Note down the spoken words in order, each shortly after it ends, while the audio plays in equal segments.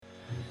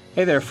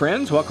Hey there,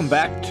 friends. Welcome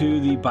back to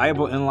the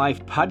Bible in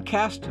Life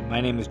podcast.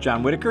 My name is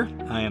John Whitaker.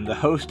 I am the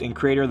host and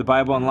creator of the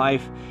Bible in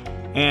Life.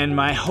 And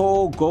my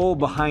whole goal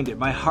behind it,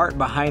 my heart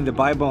behind the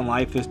Bible in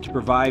Life is to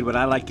provide what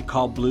I like to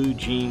call blue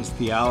jeans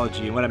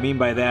theology. And what I mean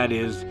by that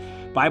is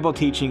Bible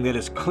teaching that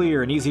is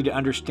clear and easy to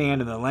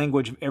understand in the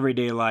language of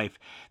everyday life,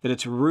 that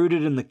it's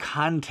rooted in the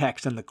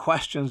context and the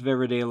questions of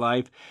everyday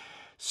life,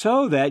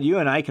 so that you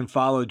and I can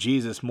follow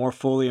Jesus more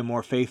fully and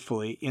more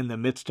faithfully in the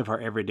midst of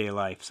our everyday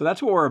life. So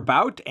that's what we're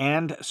about,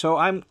 and so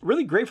I'm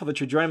really grateful that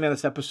you're joining me on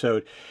this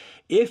episode.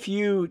 If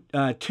you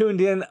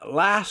tuned in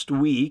last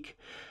week,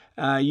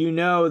 you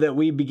know that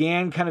we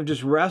began kind of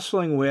just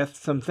wrestling with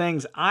some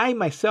things I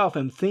myself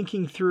am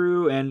thinking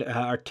through and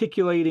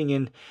articulating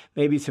in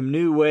maybe some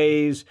new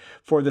ways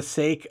for the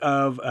sake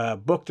of a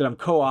book that I'm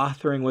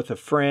co-authoring with a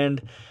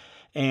friend.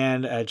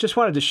 And I just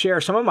wanted to share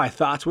some of my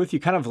thoughts with you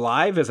kind of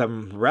live as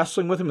I'm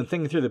wrestling with them and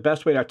thinking through the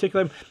best way to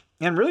articulate them,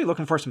 and really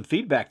looking for some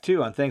feedback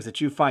too on things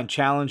that you find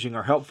challenging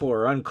or helpful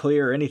or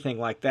unclear or anything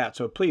like that.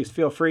 So please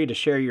feel free to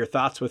share your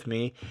thoughts with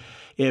me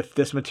if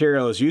this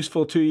material is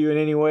useful to you in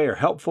any way or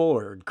helpful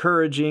or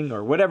encouraging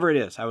or whatever it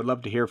is. I would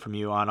love to hear from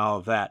you on all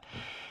of that.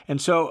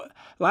 And so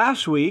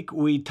last week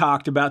we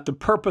talked about the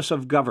purpose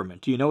of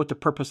government. Do you know what the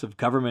purpose of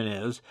government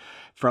is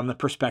from the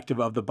perspective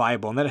of the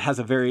Bible? And that it has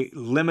a very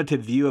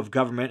limited view of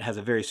government, has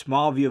a very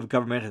small view of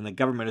government, and the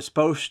government is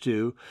supposed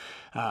to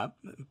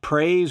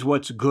praise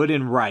what's good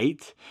and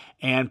right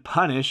and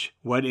punish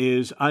what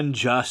is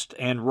unjust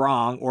and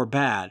wrong or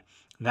bad.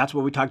 And that's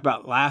what we talked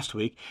about last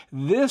week.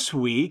 This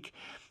week,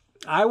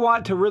 I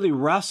want to really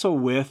wrestle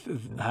with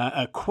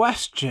a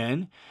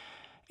question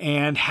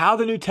and how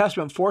the New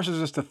Testament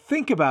forces us to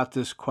think about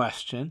this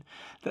question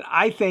that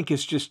I think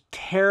is just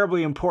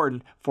terribly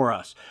important for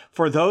us.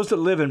 For those that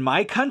live in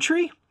my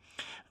country,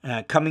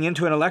 coming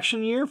into an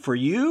election year, for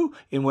you,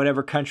 in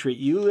whatever country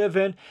you live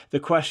in, the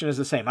question is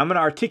the same. I'm going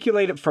to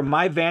articulate it from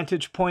my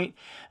vantage point,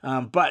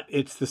 but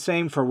it's the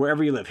same for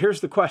wherever you live.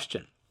 Here's the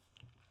question.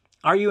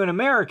 Are you an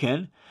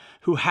American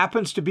who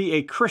happens to be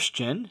a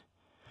Christian,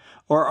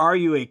 or are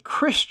you a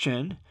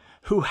Christian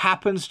who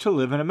happens to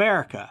live in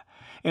America?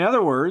 In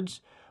other words,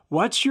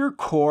 what's your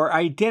core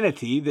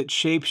identity that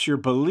shapes your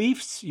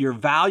beliefs, your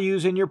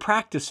values, and your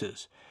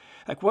practices?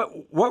 Like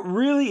what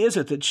really is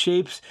it that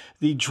shapes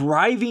the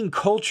driving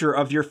culture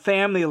of your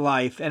family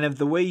life and of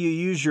the way you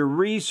use your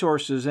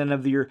resources and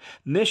of your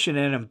mission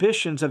and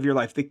ambitions of your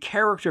life, the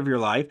character of your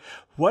life?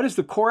 What is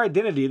the core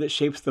identity that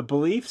shapes the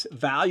beliefs,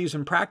 values,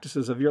 and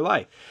practices of your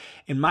life?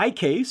 In my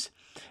case,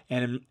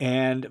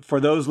 and for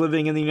those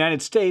living in the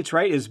United States,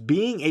 right, is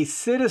being a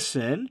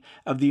citizen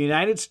of the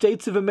United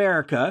States of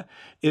America,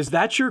 is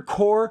that your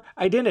core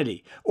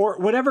identity? Or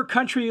whatever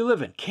country you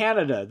live in,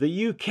 Canada,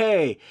 the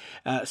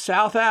UK,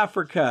 South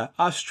Africa,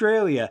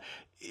 Australia,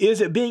 is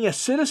it being a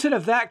citizen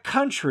of that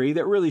country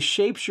that really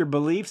shapes your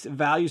beliefs,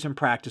 values, and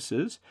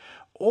practices?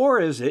 Or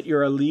is it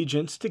your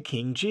allegiance to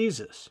King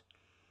Jesus?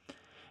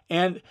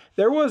 And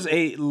there was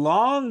a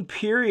long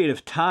period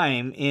of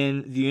time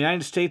in the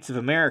United States of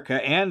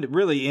America and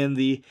really in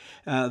the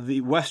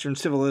Western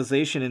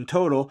civilization in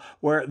total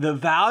where the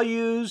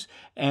values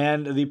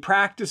and the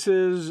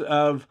practices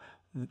of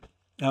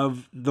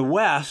the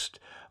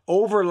West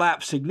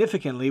overlap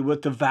significantly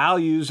with the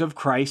values of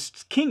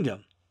Christ's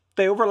kingdom.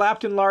 They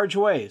overlapped in large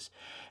ways.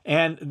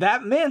 And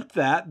that meant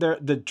that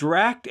the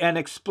direct and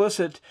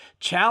explicit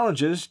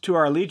challenges to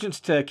our allegiance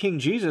to King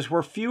Jesus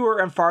were fewer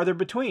and farther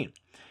between.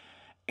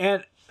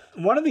 And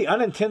one of the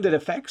unintended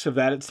effects of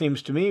that, it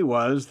seems to me,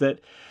 was that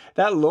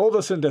lulled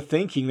us into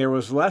thinking there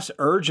was less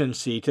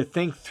urgency to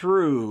think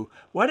through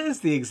what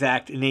is the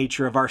exact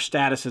nature of our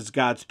status as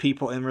God's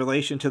people in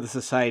relation to the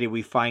society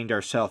we find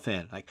ourselves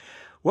in. Like,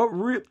 what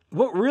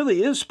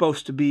really is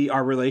supposed to be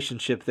our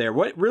relationship there?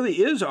 What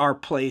really is our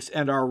place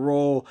and our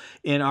role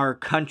in our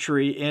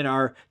country, in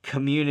our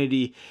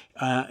community,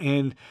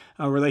 in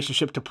a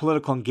relationship to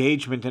political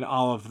engagement and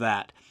all of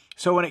that?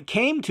 So when it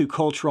came to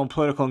cultural and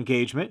political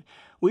engagement,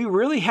 we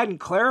really hadn't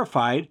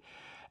clarified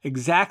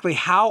exactly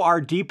how our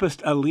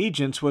deepest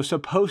allegiance was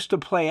supposed to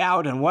play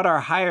out and what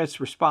our highest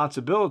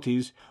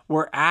responsibilities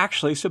were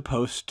actually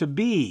supposed to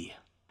be.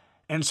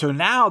 And so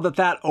now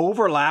that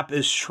overlap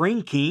is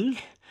shrinking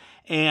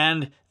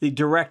and the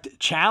direct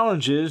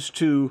challenges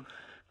to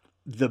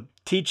the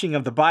teaching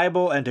of the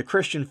Bible and to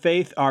Christian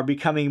faith are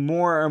becoming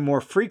more and more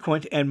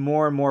frequent and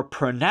more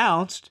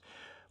pronounced,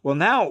 well,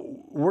 now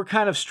we're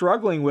kind of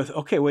struggling with,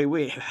 okay,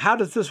 wait, how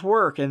does this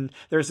work? And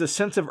there's this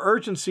sense of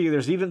urgency.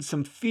 There's even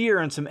some fear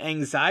and some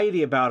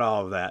anxiety about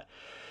all of that.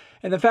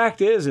 And the fact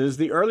is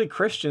the early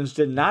Christians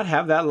did not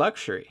have that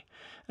luxury.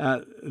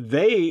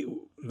 The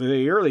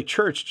early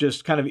church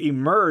just kind of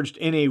emerged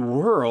in a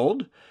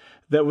world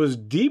that was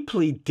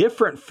deeply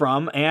different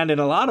from and in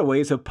a lot of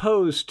ways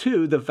opposed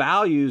to the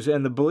values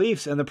and the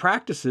beliefs and the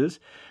practices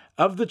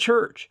of the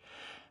church.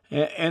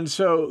 And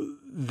so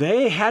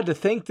they had to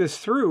think this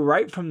through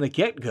right from the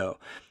get-go.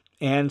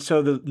 And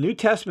so the New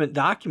Testament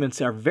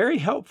documents are very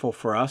helpful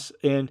for us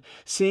in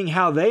seeing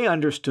how they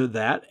understood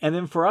that, and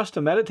then for us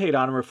to meditate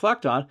on and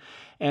reflect on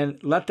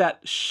and let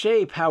that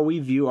shape how we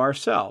view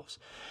ourselves.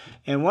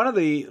 And one of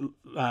the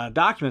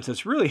documents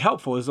that's really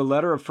helpful is the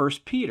letter of 1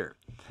 Peter.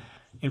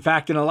 In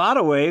fact, in a lot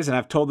of ways, and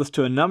I've told this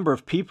to a number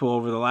of people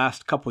over the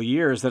last couple of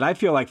years, that I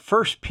feel like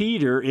 1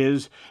 Peter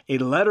is a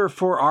letter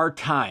for our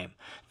time.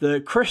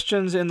 The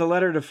Christians in the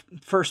letter to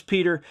 1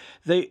 Peter,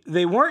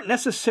 they weren't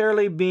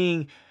necessarily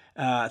being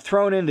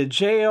thrown into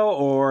jail,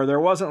 or there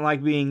wasn't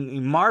like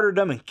being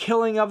martyrdom and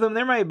killing of them.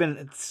 There might have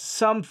been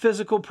some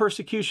physical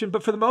persecution,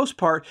 but for the most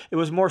part, it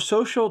was more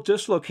social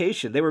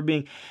dislocation. They were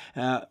being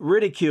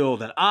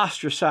ridiculed and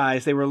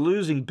ostracized. They were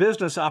losing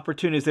business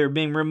opportunities. They were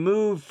being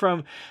removed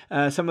from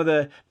some of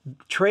the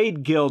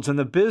trade guilds and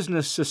the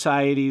business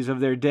societies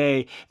of their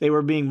day. They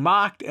were being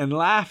mocked and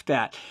laughed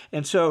at.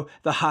 And so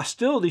the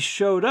hostility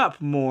showed up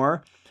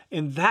more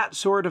in that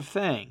sort of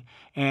thing.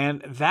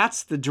 And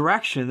that's the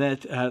direction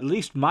that at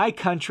least my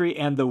country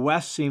and the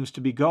West seems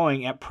to be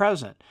going at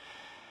present.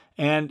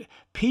 And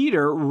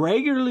Peter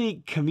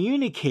regularly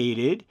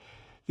communicated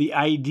the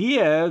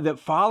idea that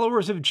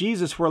followers of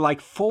Jesus were like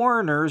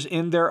foreigners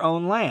in their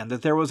own land,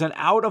 that there was an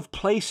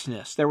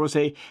out-of-placeness, there was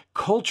a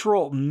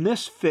cultural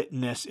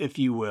misfitness, if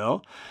you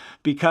will,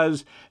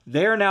 because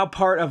they're now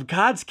part of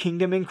God's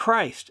kingdom in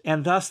Christ,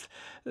 and thus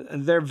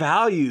their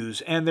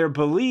values and their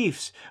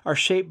beliefs are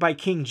shaped by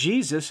King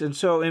Jesus, and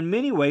so in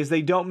many ways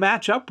they don't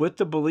match up with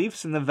the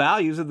beliefs and the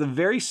values of the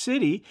very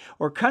city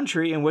or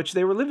country in which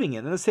they were living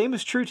in. And the same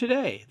is true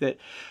today, that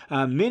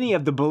many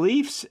of the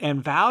beliefs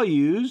and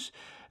values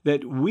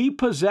that we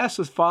possess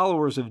as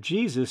followers of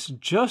Jesus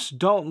just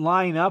don't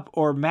line up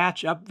or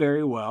match up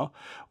very well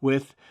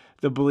with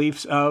the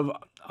beliefs of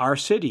our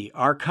city,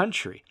 our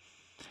country.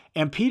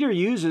 And Peter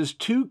uses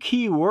two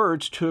key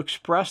words to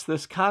express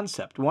this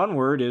concept. One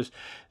word is,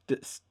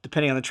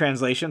 depending on the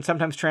translation,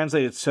 sometimes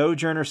translated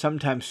sojourner,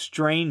 sometimes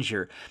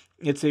stranger.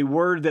 It's a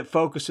word that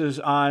focuses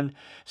on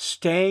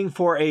staying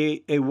for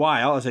a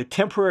while as a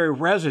temporary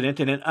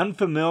resident in an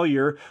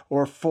unfamiliar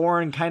or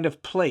foreign kind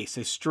of place,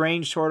 a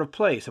strange sort of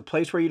place, a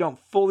place where you don't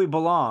fully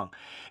belong.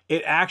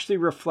 It actually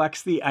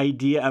reflects the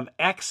idea of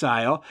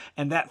exile,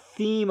 and that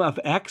theme of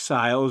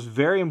exile is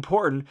very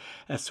important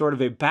as sort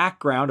of a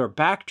background or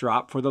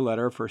backdrop for the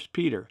letter of 1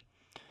 Peter.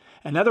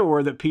 Another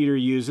word that Peter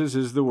uses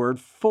is the word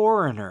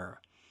foreigner.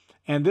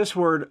 And this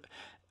word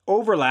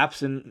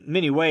overlaps in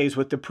many ways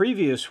with the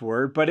previous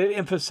word, but it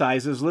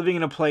emphasizes living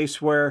in a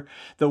place where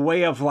the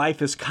way of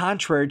life is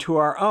contrary to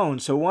our own.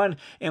 So one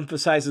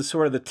emphasizes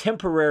sort of the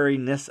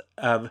temporariness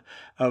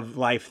of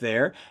life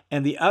there,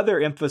 and the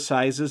other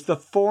emphasizes the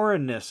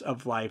foreignness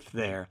of life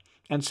there.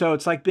 And so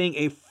it's like being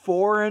a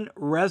foreign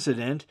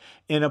resident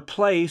in a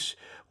place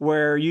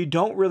where you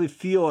don't really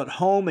feel at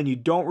home and you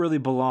don't really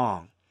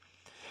belong.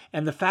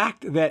 And the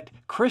fact that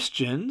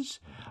Christians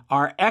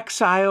are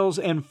exiles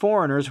and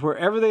foreigners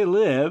wherever they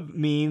live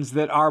means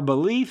that our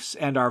beliefs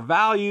and our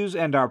values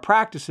and our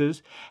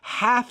practices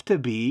have to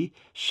be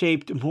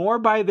shaped more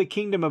by the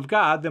kingdom of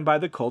God than by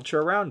the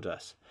culture around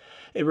us.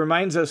 It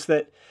reminds us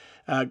that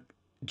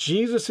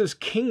Jesus'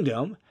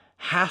 kingdom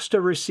has to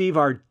receive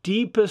our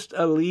deepest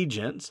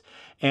allegiance,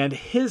 and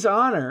his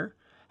honor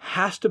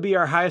has to be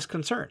our highest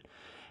concern.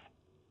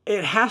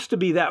 It has to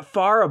be that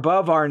far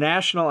above our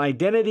national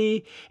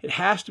identity. It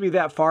has to be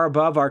that far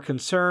above our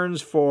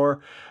concerns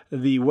for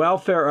the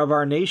welfare of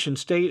our nation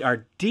state.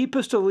 Our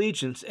deepest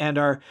allegiance and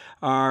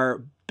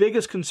our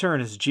biggest concern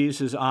is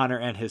Jesus' honor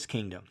and his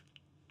kingdom.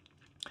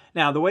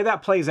 Now, the way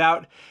that plays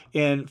out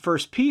in 1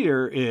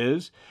 Peter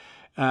is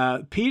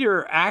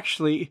Peter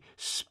actually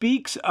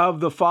speaks of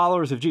the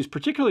followers of Jesus,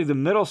 particularly the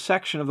middle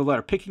section of the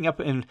letter. Picking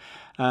up in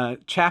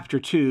chapter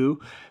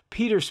 2,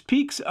 Peter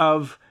speaks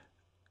of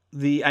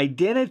the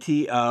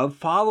identity of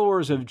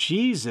followers of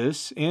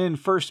Jesus in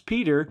 1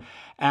 Peter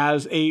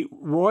as a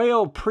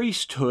royal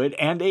priesthood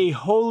and a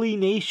holy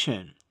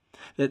nation.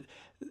 That,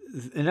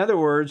 in other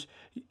words,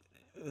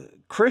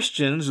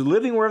 Christians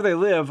living wherever they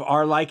live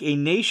are like a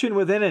nation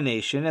within a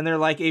nation, and they're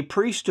like a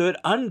priesthood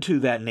unto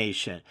that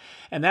nation.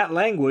 And that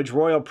language,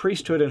 royal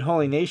priesthood and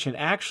holy nation,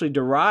 actually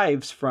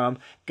derives from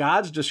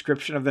God's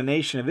description of the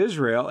nation of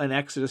Israel in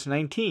Exodus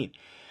 19.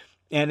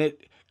 And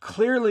it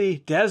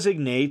clearly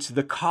designates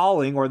the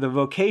calling or the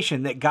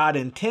vocation that God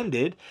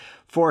intended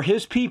for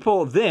his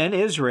people then,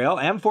 Israel,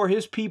 and for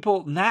his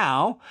people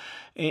now,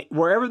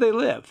 wherever they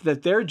live,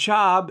 that their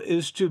job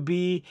is to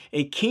be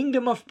a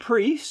kingdom of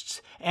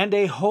priests and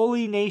a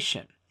holy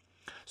nation.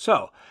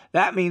 So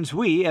that means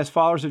we, as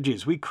followers of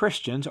Jesus, we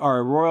Christians, are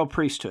a royal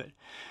priesthood.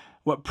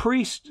 What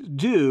priests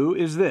do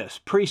is this.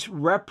 Priests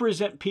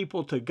represent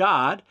people to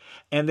God,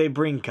 and they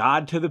bring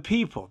God to the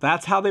people.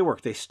 That's how they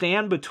work. They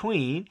stand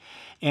between,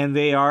 and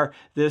they are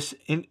this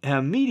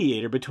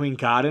mediator between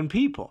God and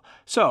people.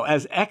 So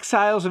as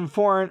exiles and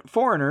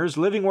foreigners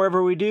living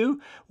wherever we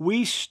do,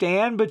 we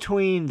stand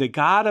between the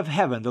God of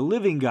heaven, the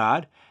living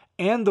God,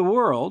 and the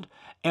world,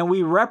 and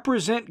we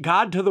represent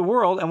God to the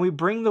world, and we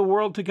bring the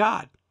world to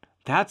God.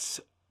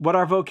 That's what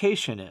our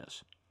vocation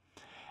is.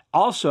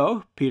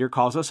 Also, Peter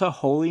calls us a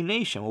holy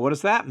nation. Well, what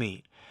does that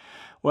mean?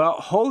 Well,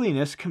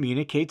 holiness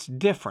communicates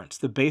difference.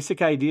 The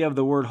basic idea of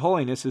the word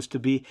holiness is to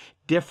be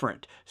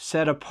different,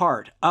 set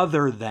apart,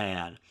 other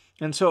than.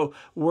 And so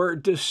we're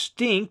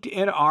distinct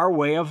in our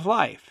way of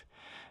life.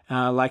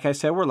 Like I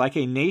said, we're like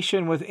a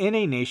nation within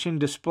a nation,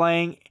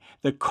 displaying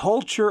the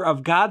culture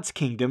of God's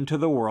kingdom to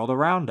the world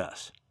around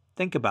us.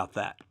 Think about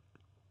that.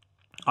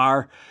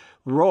 Our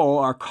role,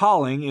 our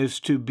calling is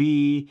to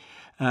be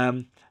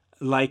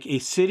like a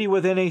city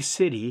within a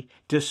city,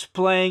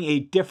 displaying a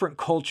different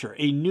culture,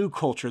 a new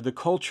culture, the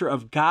culture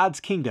of God's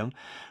kingdom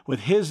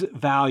with His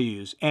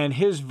values and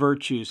His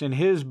virtues and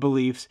His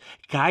beliefs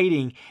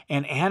guiding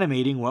and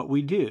animating what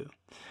we do.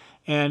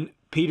 And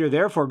Peter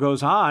therefore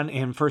goes on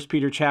in 1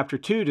 Peter chapter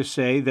 2 to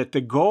say that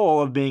the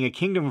goal of being a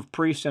kingdom of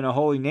priests and a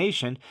holy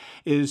nation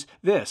is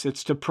this.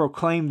 It's to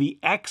proclaim the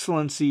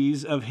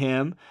excellencies of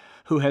Him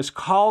who has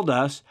called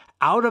us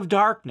out of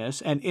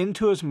darkness and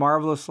into His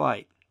marvelous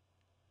light.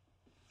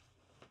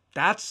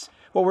 That's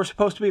what we're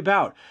supposed to be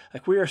about.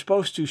 Like, we are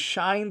supposed to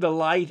shine the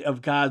light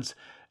of God's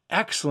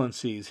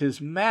excellencies, His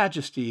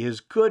majesty,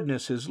 His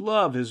goodness, His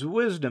love, His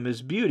wisdom,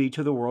 His beauty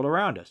to the world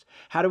around us.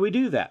 How do we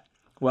do that?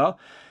 Well,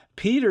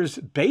 Peter's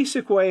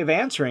basic way of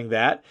answering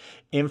that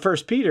in 1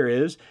 Peter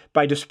is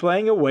by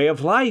displaying a way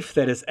of life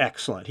that is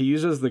excellent. He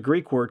uses the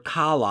Greek word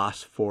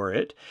kalos for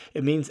it.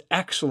 It means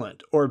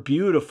excellent or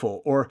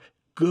beautiful or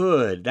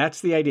good.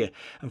 That's the idea.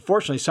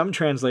 Unfortunately, some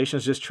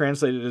translations just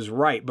translate it as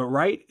right, but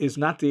right is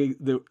not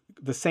the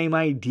same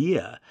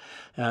idea.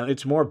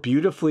 It's more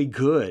beautifully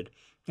good.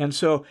 And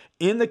so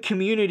in the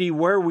community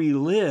where we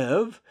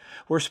live,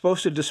 we're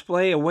supposed to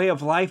display a way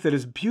of life that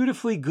is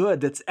beautifully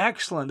good, that's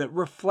excellent, that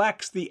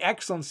reflects the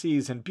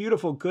excellencies and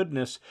beautiful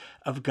goodness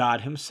of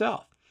God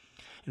Himself.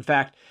 In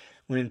fact,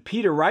 when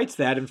Peter writes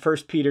that in 1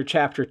 Peter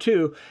chapter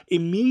 2,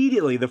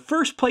 immediately the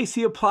first place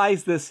he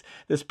applies this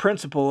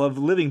principle of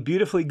living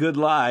beautifully good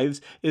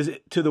lives is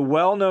to the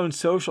well-known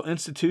social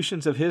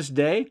institutions of his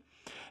day.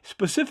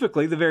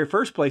 Specifically, the very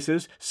first place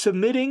is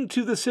submitting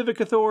to the civic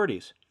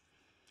authorities.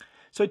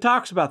 So he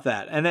talks about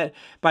that, and that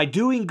by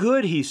doing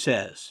good, he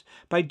says,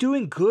 by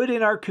doing good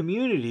in our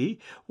community,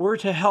 we're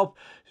to help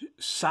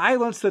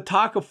silence the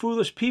talk of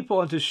foolish people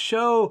and to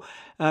show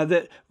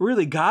that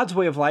really God's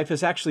way of life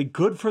is actually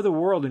good for the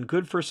world and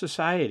good for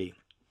society.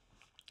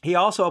 He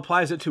also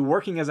applies it to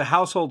working as a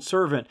household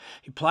servant.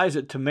 He applies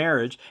it to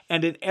marriage.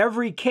 And in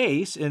every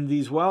case, in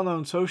these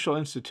well-known social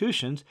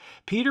institutions,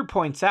 Peter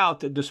points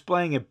out that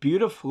displaying a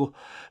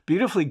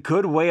beautifully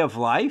good way of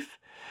life,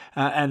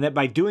 and that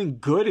by doing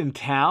good in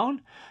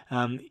town,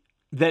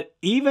 that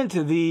even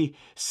to the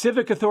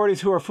civic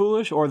authorities who are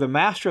foolish, or the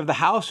master of the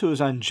house who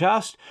is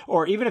unjust,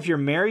 or even if you're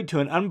married to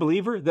an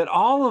unbeliever, that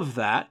all of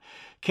that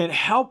can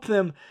help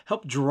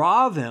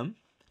draw them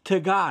to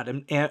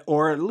God,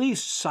 or at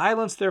least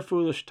silence their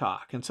foolish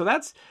talk. And so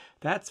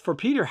that's for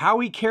Peter how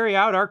we carry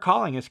out our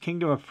calling as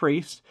kingdom of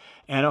priests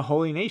and a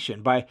holy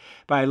nation, by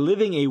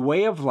living a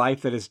way of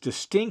life that is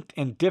distinct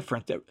and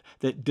different,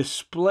 that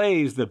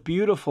displays the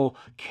beautiful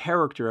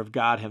character of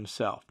God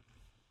Himself.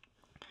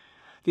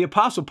 The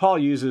Apostle Paul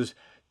uses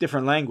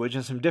different language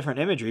and some different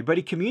imagery, but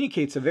he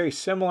communicates a very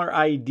similar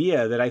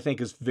idea that I think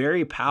is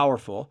very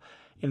powerful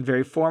and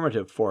very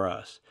formative for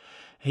us.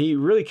 He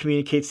really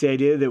communicates the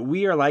idea that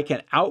we are like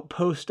an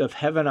outpost of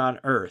heaven on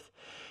earth.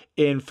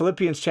 In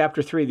Philippians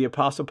chapter 3, the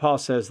Apostle Paul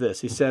says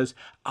this. He says,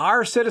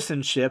 "Our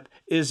citizenship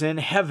is in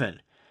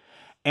heaven,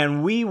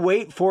 and we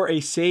wait for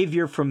a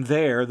Savior from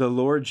there, the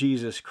Lord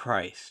Jesus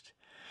Christ."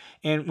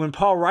 And when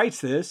Paul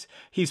writes this,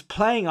 he's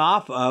playing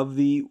off of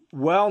the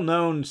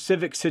well-known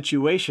civic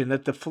situation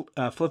that the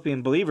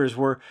Philippian believers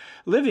were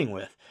living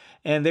with.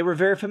 And they were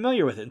very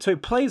familiar with it. And so he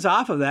plays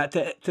off of that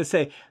to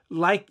say,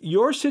 like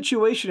your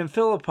situation in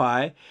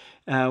Philippi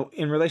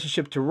in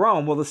relationship to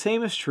Rome, well, the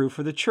same is true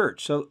for the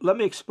church. So let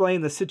me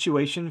explain the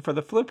situation for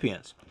the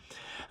Philippians.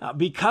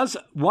 Because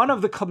one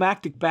of the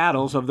climactic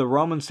battles of the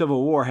Roman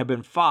Civil War had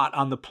been fought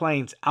on the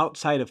plains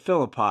outside of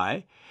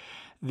Philippi,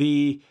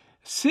 the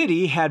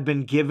city had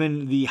been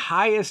given the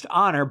highest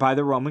honor by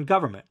the Roman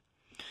government.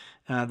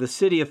 The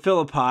city of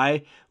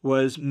Philippi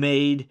was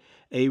made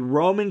a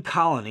Roman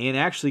colony and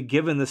actually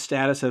given the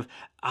status of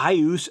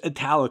Ius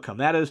Italicum.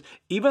 That is,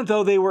 even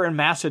though they were in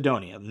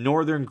Macedonia,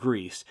 northern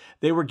Greece,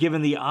 they were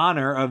given the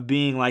honor of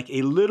being like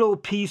a little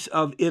piece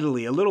of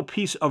Italy, a little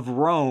piece of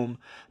Rome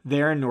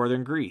there in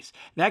northern Greece.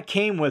 That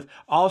came with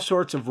all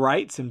sorts of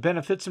rights and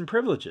benefits and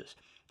privileges.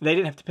 They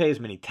didn't have to pay as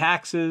many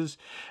taxes.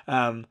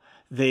 They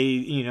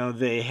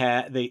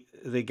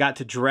got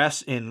to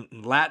dress in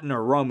Latin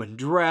or Roman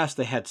dress.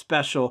 They had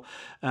special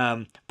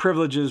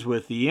privileges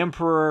with the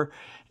emperor.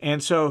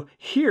 And so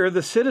here,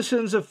 the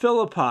citizens of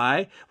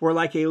Philippi were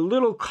like a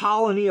little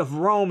colony of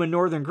Rome in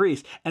northern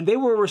Greece, and they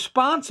were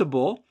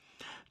responsible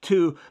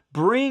to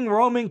bring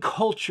Roman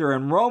culture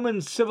and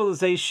Roman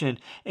civilization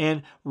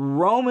and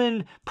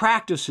Roman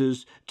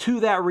practices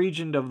to that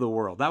region of the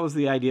world. That was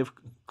the idea of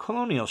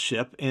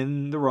colonialship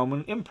in the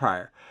Roman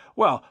Empire.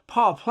 Well,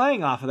 Paul,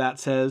 playing off of that,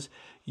 says,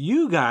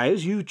 you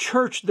guys, you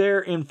church there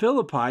in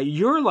Philippi,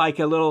 you're like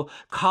a little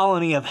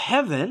colony of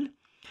heaven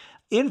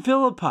in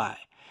Philippi.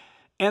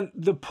 And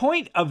the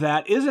point of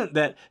that isn't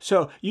that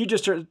so you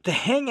just are to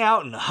hang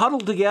out and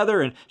huddle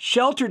together and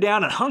shelter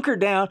down and hunker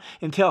down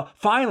until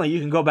finally you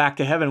can go back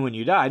to heaven when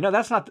you die. No,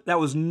 that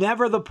was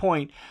never the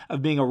point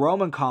of being a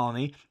Roman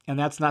colony, and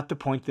that's not the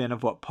point then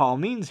of what Paul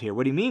means here.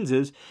 What he means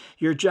is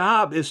your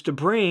job is to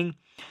bring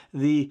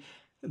the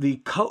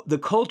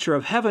culture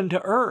of heaven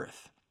to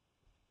earth.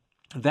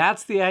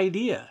 That's the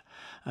idea.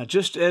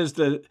 Just as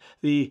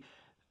the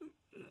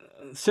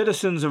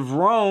citizens of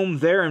Rome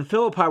there in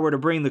Philippi were to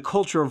bring the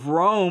culture of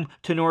Rome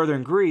to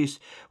northern Greece,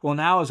 well,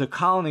 now as a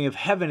colony of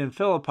heaven in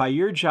Philippi,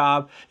 your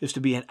job is to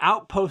be an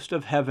outpost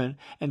of heaven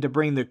and to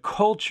bring the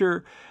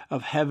culture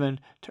of heaven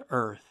to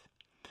earth.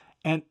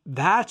 And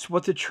that's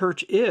what the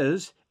church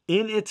is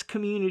in its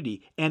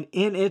community and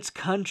in its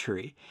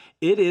country.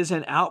 It is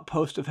an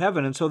outpost of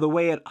heaven. And so the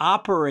way it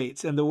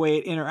operates and the way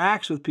it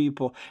interacts with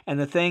people and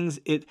the things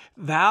it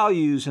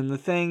values and the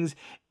things,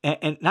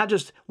 and not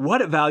just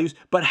what it values,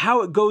 but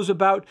how it goes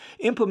about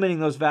implementing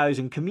those values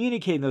and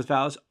communicating those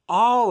values,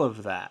 all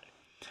of that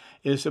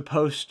is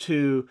supposed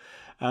to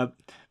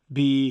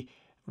be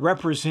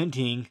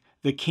representing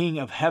the King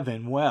of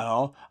Heaven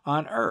well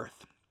on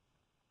earth.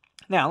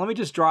 Now, let me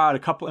just draw out a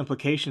couple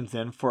implications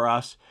then for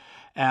us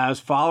as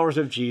followers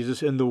of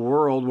Jesus in the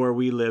world where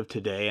we live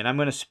today. And I'm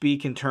going to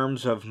speak in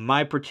terms of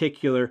my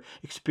particular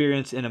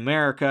experience in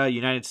America,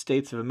 United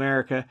States of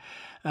America,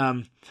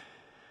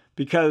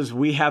 because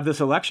we have this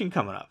election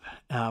coming up.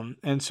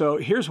 And so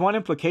here's one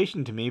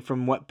implication to me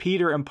from what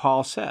Peter and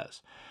Paul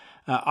says.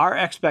 Our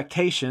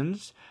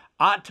expectations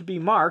ought to be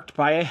marked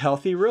by a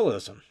healthy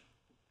realism.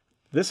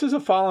 This is a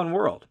fallen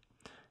world.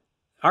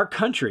 Our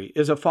country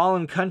is a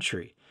fallen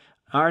country.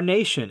 Our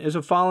nation is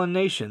a fallen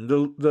nation.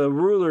 The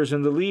rulers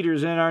and the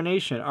leaders in our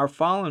nation are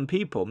fallen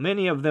people.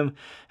 Many of them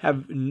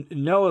have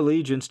no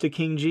allegiance to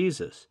King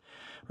Jesus,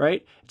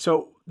 right?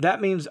 So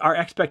that means our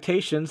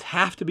expectations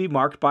have to be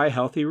marked by a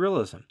healthy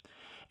realism.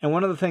 And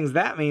one of the things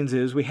that means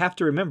is we have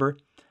to remember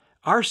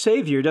our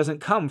Savior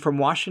doesn't come from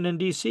Washington,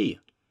 D.C.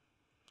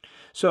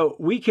 So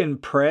we can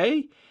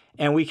pray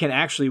and we can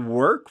actually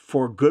work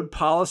for good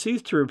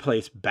policies to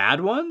replace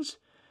bad ones,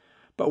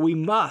 but we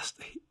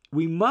must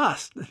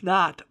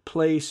not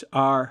place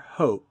our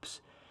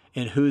hopes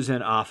in who's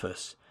in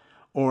office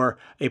or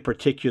a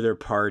particular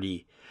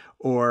party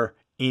or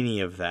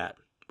any of that.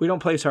 We don't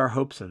place our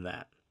hopes in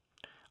that.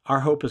 Our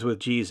hope is with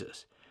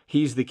Jesus.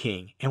 He's the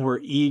King, and we're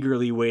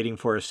eagerly waiting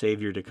for a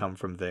Savior to come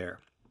from there.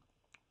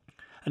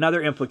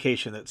 Another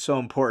implication that's so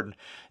important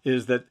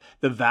is that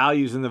the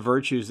values and the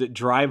virtues that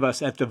drive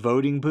us at the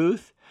voting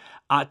booth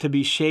ought to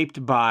be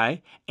shaped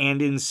by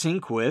and in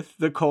sync with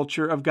the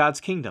culture of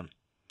God's kingdom.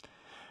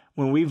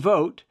 When we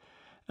vote,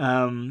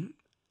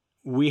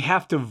 we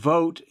have to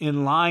vote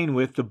in line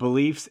with the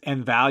beliefs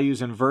and values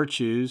and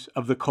virtues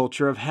of the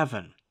culture of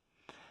heaven.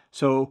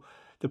 So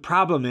the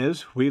problem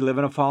is we live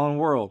in a fallen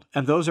world,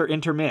 and those are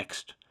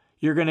intermixed.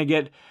 You're going to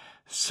get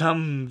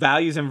some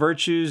values and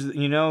virtues,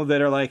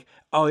 that are like,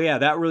 oh yeah,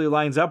 that really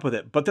lines up with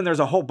it. But then there's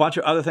a whole bunch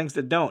of other things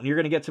that don't. And you're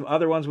going to get some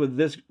other ones with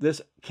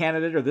this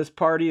candidate or this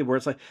party where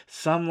it's like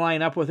some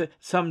line up with it,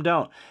 some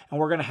don't. And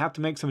we're going to have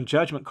to make some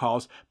judgment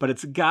calls, but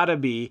it's got to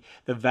be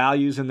the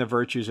values and the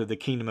virtues of the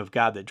kingdom of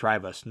God that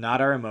drive us,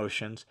 not our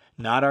emotions,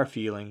 not our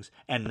feelings,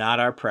 and not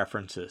our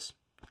preferences.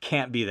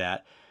 Can't be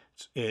that.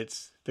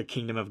 It's the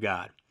kingdom of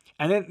God.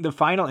 And then the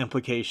final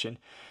implication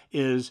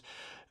is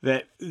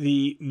that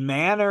the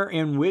manner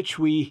in which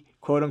we,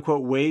 quote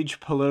unquote, wage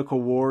political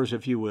wars,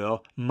 if you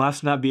will,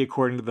 must not be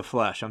according to the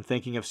flesh. I'm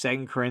thinking of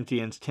 2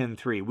 Corinthians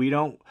 10:3. We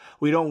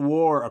don't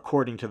war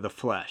according to the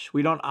flesh.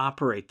 We don't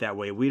operate that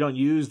way. We don't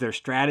use their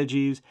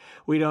strategies.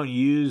 We don't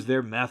use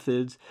their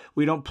methods.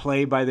 We don't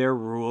play by their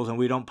rules, and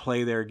we don't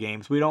play their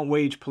games. We don't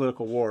wage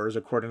political wars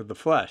according to the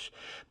flesh.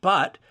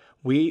 But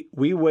we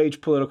wage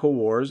political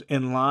wars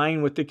in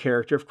line with the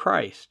character of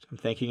Christ. I'm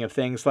thinking of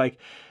things like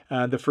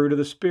the fruit of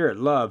the Spirit: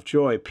 love,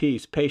 joy,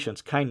 peace,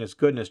 patience, kindness,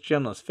 goodness,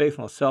 gentleness,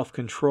 faithfulness,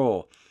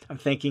 self-control. I'm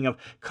thinking of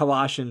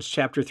Colossians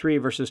chapter 3,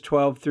 verses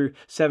 12 through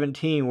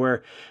 17,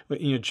 where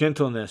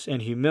gentleness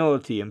and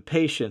humility and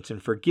patience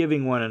and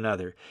forgiving one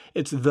another.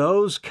 It's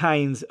those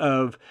kinds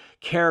of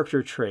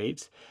character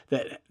traits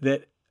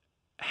that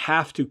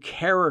have to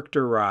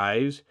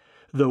characterize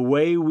the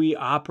way we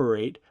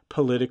operate,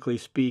 politically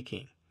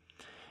speaking.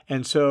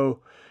 And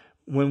so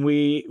when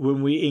we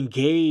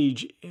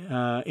engage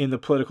in the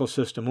political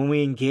system, when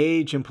we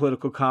engage in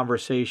political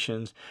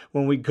conversations,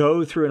 when we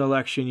go through an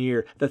election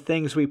year, the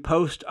things we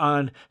post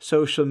on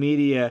social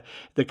media,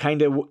 the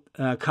kind of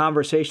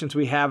conversations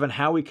we have and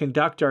how we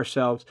conduct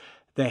ourselves,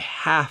 they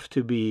have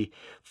to be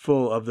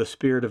full of the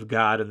Spirit of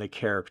God and the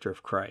character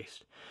of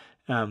Christ.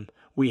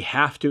 We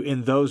have to,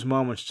 in those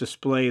moments,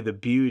 display the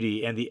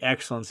beauty and the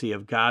excellency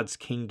of God's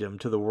kingdom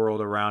to the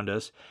world around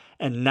us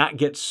and not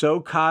get so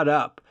caught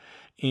up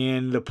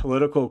in the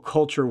political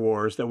culture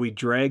wars that we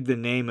drag the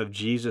name of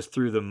Jesus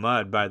through the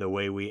mud by the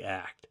way we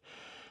act.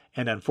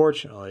 And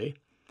unfortunately,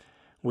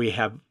 we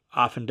have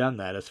often done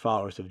that as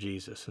followers of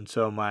Jesus. And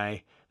so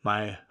my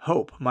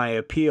hope, my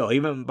appeal,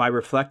 even by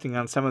reflecting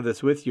on some of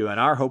this with you, and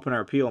our hope and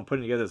our appeal and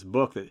putting together this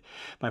book that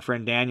my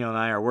friend Daniel and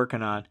I are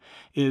working on,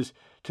 is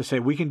to say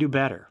we can do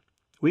better.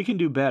 We can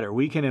do better.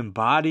 We can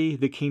embody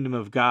the kingdom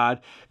of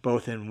God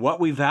both in what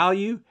we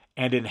value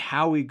and in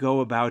how we go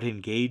about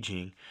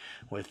engaging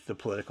with the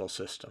political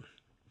system.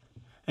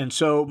 And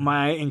so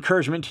my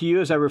encouragement to you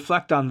as I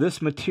reflect on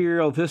this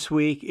material this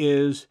week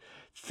is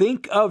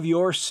think of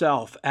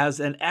yourself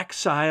as an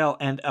exile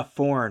and a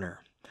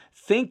foreigner.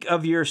 Think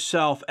of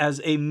yourself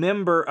as a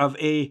member of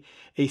a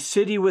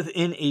city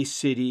within a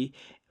city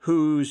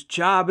whose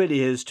job it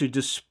is to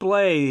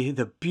display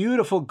the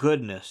beautiful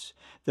goodness,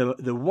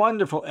 the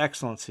wonderful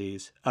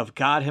excellencies of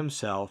God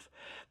Himself,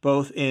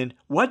 both in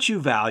what you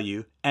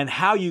value and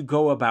how you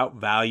go about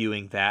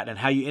valuing that, and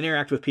how you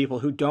interact with people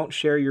who don't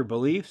share your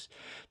beliefs,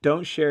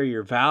 don't share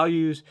your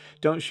values,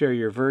 don't share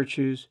your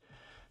virtues.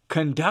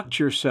 Conduct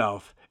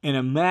yourself in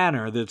a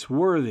manner that's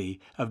worthy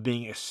of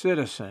being a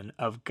citizen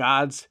of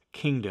God's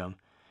kingdom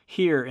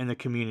here in the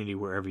community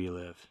wherever you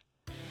live.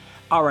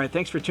 All right,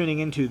 thanks for tuning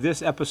into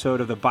this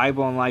episode of the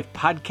Bible in Life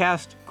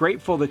podcast.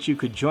 Grateful that you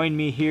could join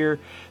me here.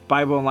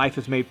 Bible in Life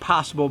is made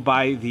possible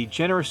by the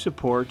generous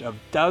support of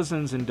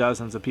dozens and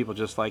dozens of people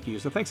just like you.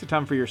 So thanks a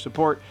ton for your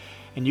support.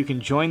 And you can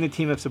join the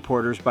team of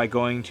supporters by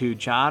going to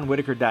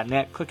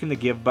johnwhittaker.net, clicking the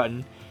Give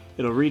button.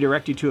 It'll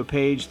redirect you to a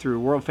page through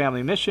World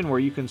Family Mission where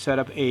you can set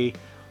up a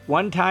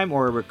one-time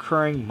or a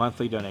recurring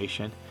monthly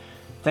donation.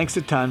 Thanks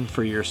a ton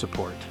for your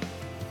support.